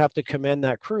really have to commend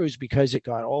that cruise because it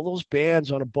got all those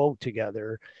bands on a boat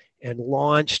together and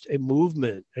launched a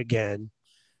movement again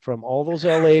from all those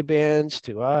LA bands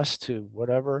to us to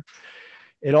whatever.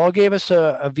 It all gave us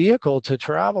a vehicle to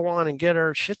travel on and get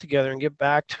our shit together and get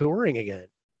back touring again.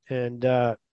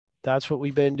 And that's what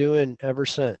we've been doing ever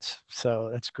since. So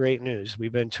that's great news.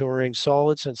 We've been touring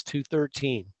solid since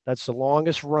 2013. That's the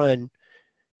longest run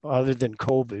other than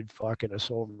COVID fucking us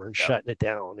over and shutting it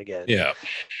down again. Yeah.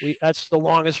 That's the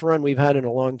longest run we've had in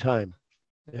a long time.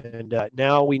 And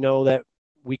now we know that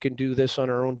we can do this on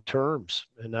our own terms,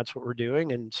 and that's what we're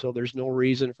doing. And so there's no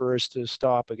reason for us to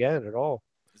stop again at all.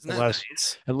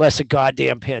 Unless a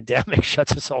goddamn pandemic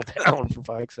shuts us all down, for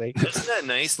fuck's sake. Isn't that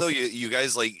nice though? You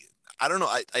guys, like, I don't know.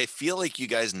 I feel like you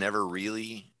guys never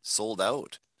really sold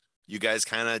out. You guys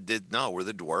kind of did. No, we're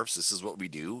the Dwarfs. This is what we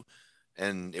do.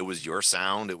 And it was your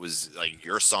sound. It was like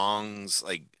your songs.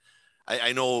 Like,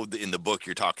 I know in the book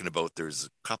you're talking about, there's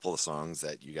a couple of songs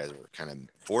that you guys were kind of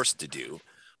forced to do,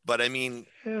 But I mean,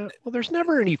 Yeah, well, there's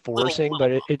never any forcing,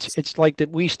 but it's like that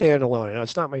we stand alone. You know,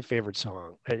 it's not my favorite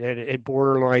song, and it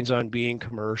borderlines on being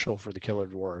commercial for the Killer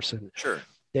Dwarfs, and sure.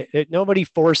 nobody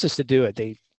forced us to do it.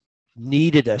 They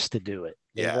needed us to do it.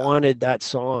 They Yeah. wanted that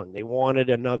song. They wanted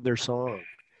another song,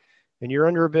 and you're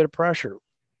under a bit of pressure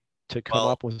to come Well,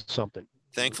 up with something.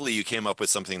 Thankfully, you came up with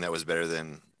something that was better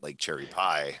than like Cherry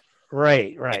Pie.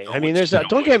 Right. know I mean, what there's you that. know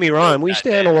Don't what get me you wrong. wrote We that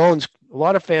Stand day. Alone. A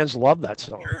lot of fans love that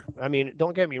song. Sure. I mean,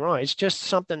 don't get me wrong. It's just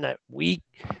something that we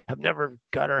have never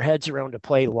got our heads around to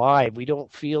play live. We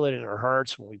don't feel it in our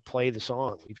hearts when we play the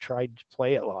song. We've tried to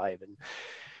play it live, and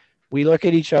we look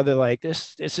at each other like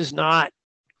this. This is not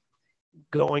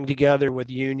going together with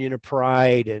Union of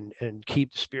Pride and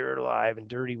Keep the Spirit Alive and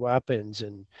Dirty Weapons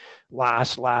and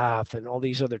Last Laugh and all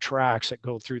these other tracks that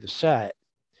go through the set.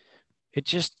 It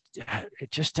just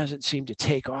doesn't seem to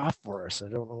take off for us. I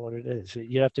don't know what it is.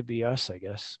 You have to be us, I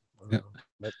guess. Yeah.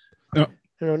 But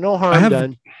No. No harm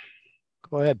done.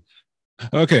 Go ahead.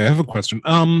 Okay, I have a question.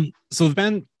 So the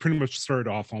band pretty much started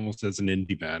off almost as an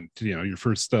indie band. You know, your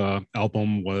first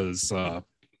album was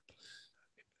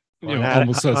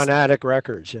almost on Attic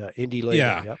Records, indie label.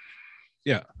 Yeah. Yep.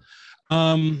 Yeah.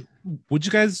 Would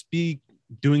you guys be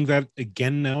doing that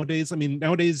again nowadays? I mean,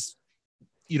 nowadays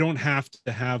you don't have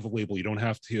to have a label. You don't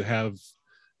have to have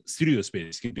studio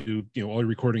space. You can do, all your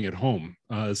recording at home.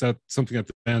 Is that something that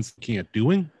the band's looking at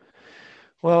doing?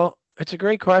 Well, it's a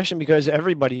great question because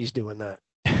everybody's doing that.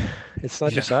 It's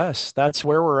not just us. That's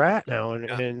where we're at now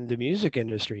in the music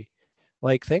industry.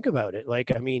 Like, think about it.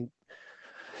 Like, I mean,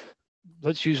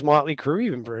 let's use Motley Crue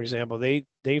even, for example. They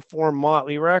formed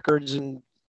Motley Records a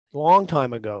long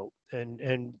time ago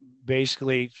and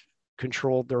basically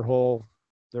controlled their whole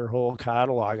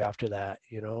catalog after that,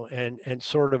 and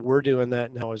sort of we're doing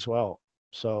that now as well.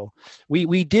 So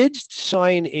we did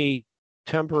sign a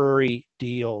temporary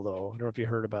deal, though. I don't know if you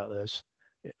heard about this.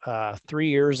 3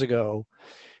 years ago,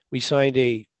 we signed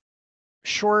a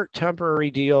short temporary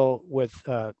deal with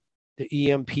the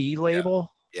EMP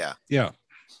label. Yeah.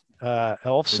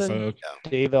 Elfson,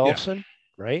 Dave Elfson,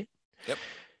 right? Yep.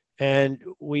 And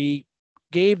we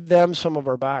gave them some of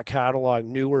our back catalog,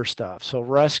 newer stuff. So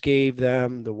Russ gave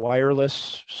them the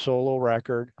Wireless solo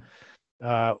record,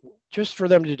 just for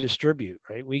them to distribute,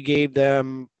 right? We gave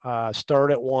them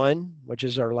Start at One, which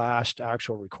is our last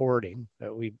actual recording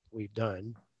that we've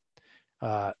done.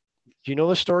 Do you know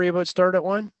the story about Start at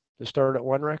One? The Start at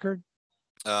One record?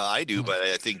 I do, but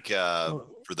I think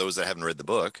for those that haven't read the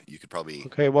book, you could probably.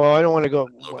 Okay, well, I don't want to go.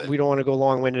 We don't want to go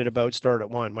long-winded about Start at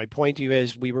One. My point to you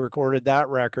is, we recorded that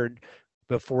record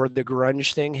before the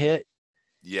grunge thing hit.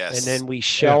 Yes. And then we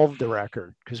shelved the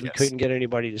record because we couldn't get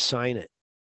anybody to sign it.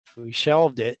 We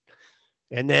shelved it,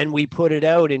 and then we put it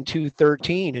out in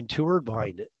 2013 and toured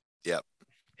behind it. Yep.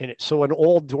 And so an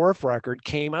Old Dwarf record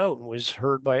came out and was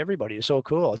heard by everybody. It's so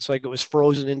cool. It's like it was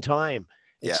frozen in time.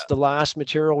 It's the last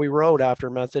material we wrote after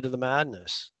Method of the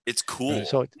Madness. It's cool.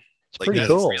 So it's like, pretty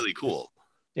cool. Really cool.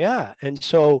 Yeah. And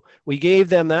so we gave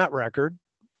them that record.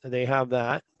 They have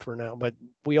that for now, but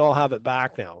we all have it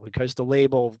back now because the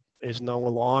label is no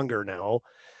longer now.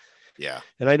 Yeah.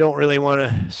 And I don't really want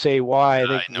to say why. I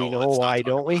think we know why,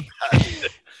 don't we?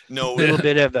 No. A little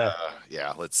bit of a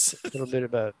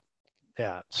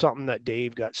something that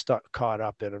Dave got caught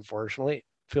up in, unfortunately.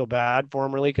 Feel bad for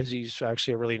him, really, because he's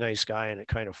actually a really nice guy, and it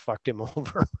kind of fucked him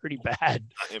over pretty bad.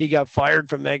 He got fired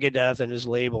from Megadeth, and his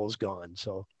label is gone.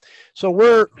 So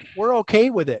we're okay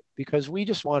with it because we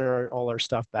just want all our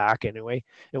stuff back anyway,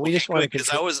 and we just want to.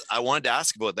 Because I wanted to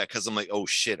ask about that because I'm like, oh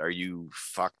shit, are you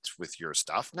fucked with your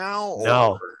stuff now?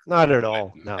 No, not at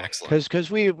all. No, excellent.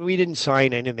 Because we didn't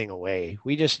sign anything away.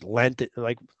 We just lent it.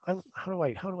 Like, how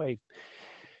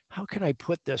can I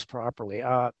put this properly?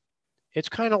 It's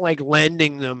kind of like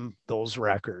lending them those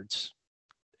records,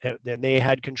 and they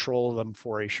had control of them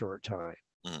for a short time.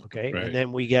 Okay. Right. And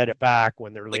then we get it back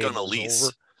when they're like on a lease.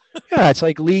 Over. Yeah. It's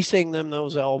like leasing them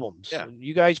those albums. Yeah. So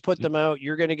you guys put them out.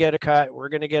 You're going to get a cut. We're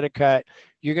going to get a cut.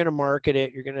 You're going to market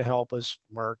it. You're going to help us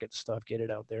market stuff, get it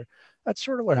out there. That's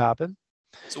sort of what happened.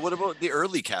 So what about the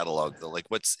early catalog though? Like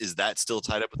is that still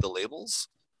tied up with the labels?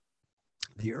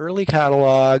 The early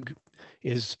catalog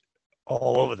is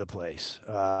all over the place.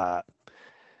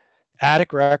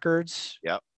 Attic Records.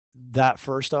 Yep. That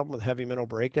first album with Heavy Metal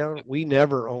Breakdown, we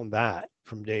never owned that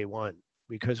from day one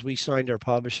because we signed our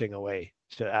publishing away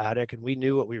to Attic, and we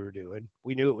knew what we were doing.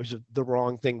 We knew it was the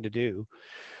wrong thing to do,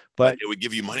 but it would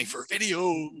give you money for a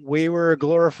video. We were a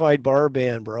glorified bar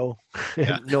band, bro.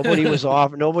 Yeah. Nobody was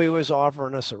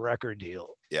offering us a record deal.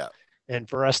 Yeah. And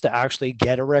for us to actually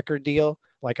get a record deal,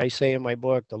 like I say in my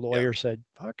book, the lawyer said,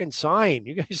 fucking sign.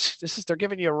 You guys, they're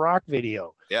giving you a rock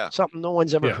video. Yeah. Something no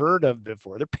one's ever Yeah. heard of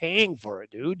before. They're paying for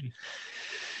it, dude.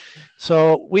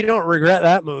 So we don't regret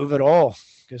that move at all,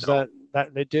 because that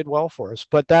it did well for us.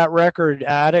 But that record,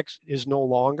 Addicts, is no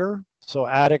longer. So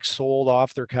Addicts sold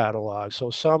off their catalog. So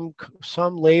some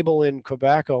label in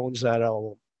Quebec owns that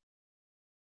album.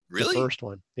 Really? The first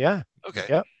one. Yeah. Okay.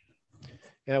 Yep.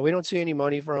 Yeah, we don't see any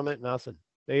money from it, nothing.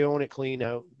 They own it clean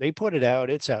out. They put it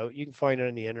out. It's out. You can find it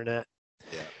on the internet.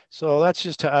 Yeah. So that's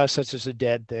just, to us, that's just a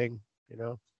dead thing, you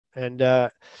know. And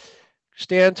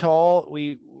Stand Tall,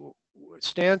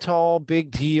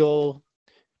 Big Deal,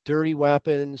 Dirty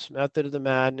Weapons, Method of the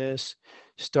Madness,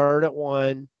 Start at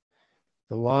One,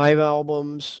 the live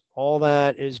albums, all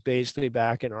that is basically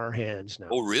back in our hands now.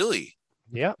 Oh, really?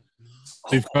 Yeah.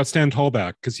 They've got Stand Tall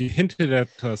back, because you hinted at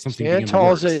something.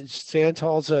 Stand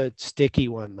Tall's a sticky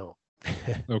one, though.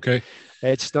 Okay.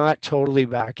 It's not totally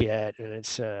back yet, and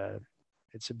it's a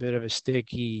bit of a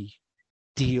sticky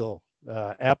deal.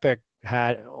 Epic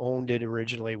had owned it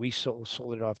originally. We sold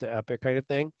it off to Epic, kind of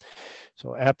thing.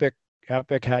 So Epic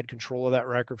had control of that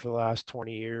record for the last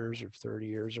 20 years or 30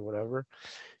 years or whatever,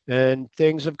 and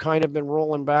things have kind of been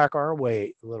rolling back our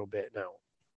way a little bit now.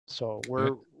 So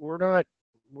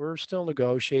we're still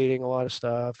negotiating a lot of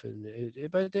stuff,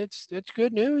 but it's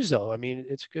good news though. I mean,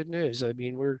 it's good news. I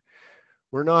mean, we're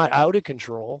not out of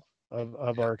control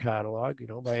of our catalog, you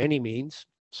know, by any means.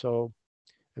 So,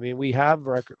 I mean, we have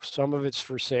records. Some of it's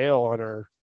for sale on our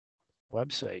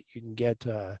website. You can get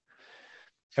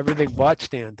everything but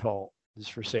Stand Tall is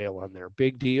for sale on there.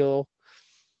 Big Deal,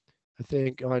 I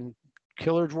think, on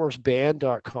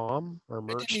KillerDwarfsBand.com, our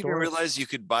merch I didn't even store. realize you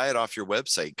could buy it off your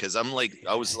website, because I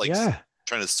was like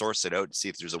trying to source it out to see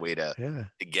if there's a way to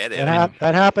get it.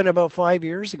 That happened about 5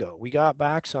 years ago. We got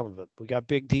back some of it. We got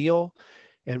Big Deal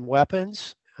and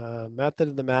Weapons. Method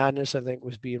of the Madness, I think,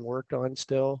 was being worked on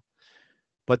still.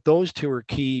 But those two are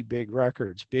key big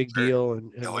records, Big Deal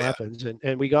and Weapons. And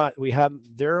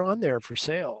they're on there for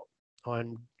sale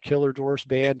on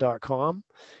KillerDwarfsBand.com,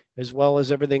 as well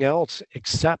as everything else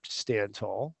except Stand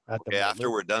Tall at the moment.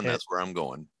 After we're done, that's where I'm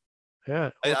going.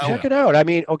 Yeah, check it out. I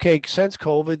mean, okay, since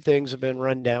COVID, things have been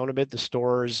run down a bit. The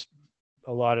stores,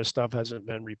 a lot of stuff hasn't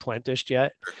been replenished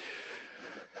yet.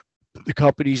 The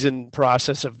company's in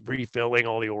process of refilling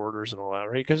all the orders and all that,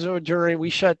 right? Because we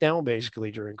shut down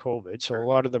basically during COVID. So a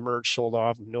lot of the merch sold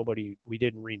off and we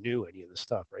didn't renew any of the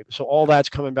stuff, right? So all that's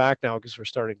coming back now because we're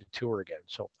starting to tour again.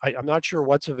 So I'm not sure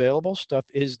what's available. Stuff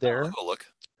is there. I'll look.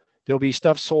 There'll be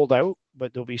stuff sold out,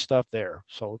 but there'll be stuff there.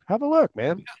 So have a look,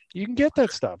 man. Yeah. You can get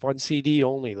that stuff on CD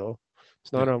only, though.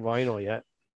 It's not on vinyl yet.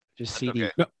 Just CD.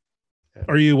 Okay. No.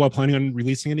 Are you planning on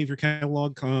releasing any of your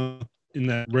catalog in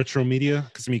that retro media?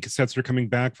 Because I mean, cassettes are coming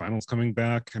back, vinyl's coming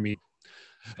back. I mean,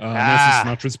 Nancy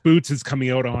Sinatra's Boots is coming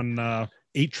out on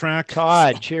 8-track.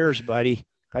 Todd, cheers, buddy.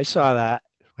 I saw that.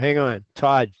 Hang on,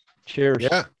 Todd. Cheers.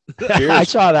 Yeah. Cheers. I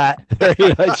saw that.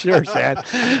 Cheers, man.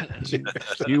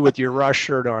 You with your Rush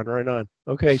shirt on, right on.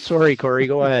 Okay, sorry, Corey.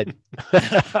 Go ahead.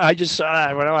 I just saw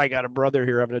that. Well, I got a brother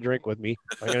here having a drink with me.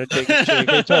 I'm gonna take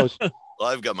a toast. Well,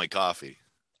 I've got my coffee.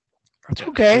 That's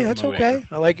okay. That's okay.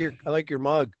 I like your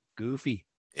mug. Goofy.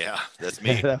 Yeah, that's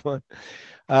me. That one.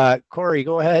 Corey,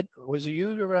 go ahead. Was it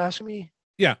you who were asking me?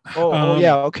 Yeah. Oh,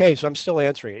 yeah. Okay. So I'm still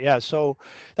answering it. Yeah. So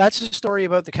that's the story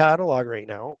about the catalog right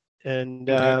now. And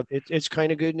it's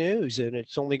kind of good news, and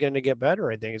it's only going to get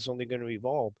better. I think it's only going to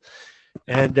evolve.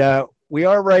 And we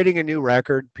are writing a new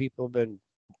record. People have been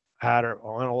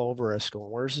on all over us going,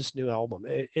 where's this new album?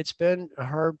 It's been a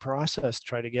hard process to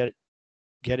try to get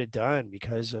it done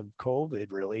because of COVID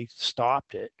really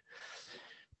stopped it.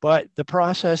 But the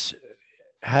process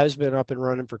has been up and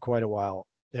running for quite a while.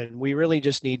 And we really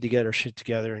just need to get our shit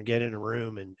together and get in a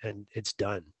room and it's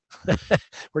done.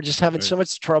 We're just having so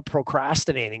much trouble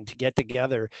procrastinating to get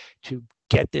together to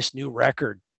get this new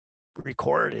record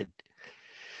recorded.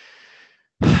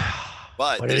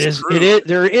 But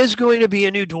there is going to be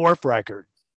a new Dwarf record.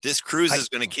 This cruise is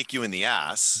going to kick you in the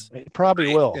ass. It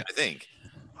probably will. I think.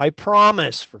 I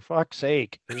promise, for fuck's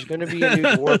sake, there's going to be a new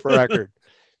Dwarf record.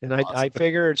 And I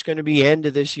figure it's going to be end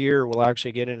of this year. We'll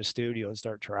actually get in a studio and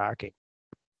start tracking.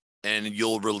 And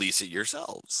you'll release it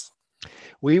yourselves.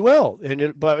 We will,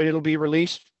 but it'll be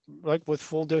released like with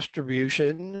full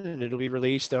distribution, and it'll be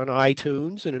released on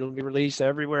iTunes, and it'll be released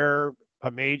everywhere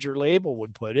a major label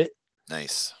would put it.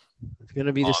 Nice. It's going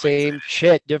to be the same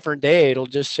shit, different day. It'll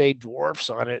just say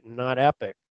Dwarfs on it and not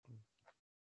Epic.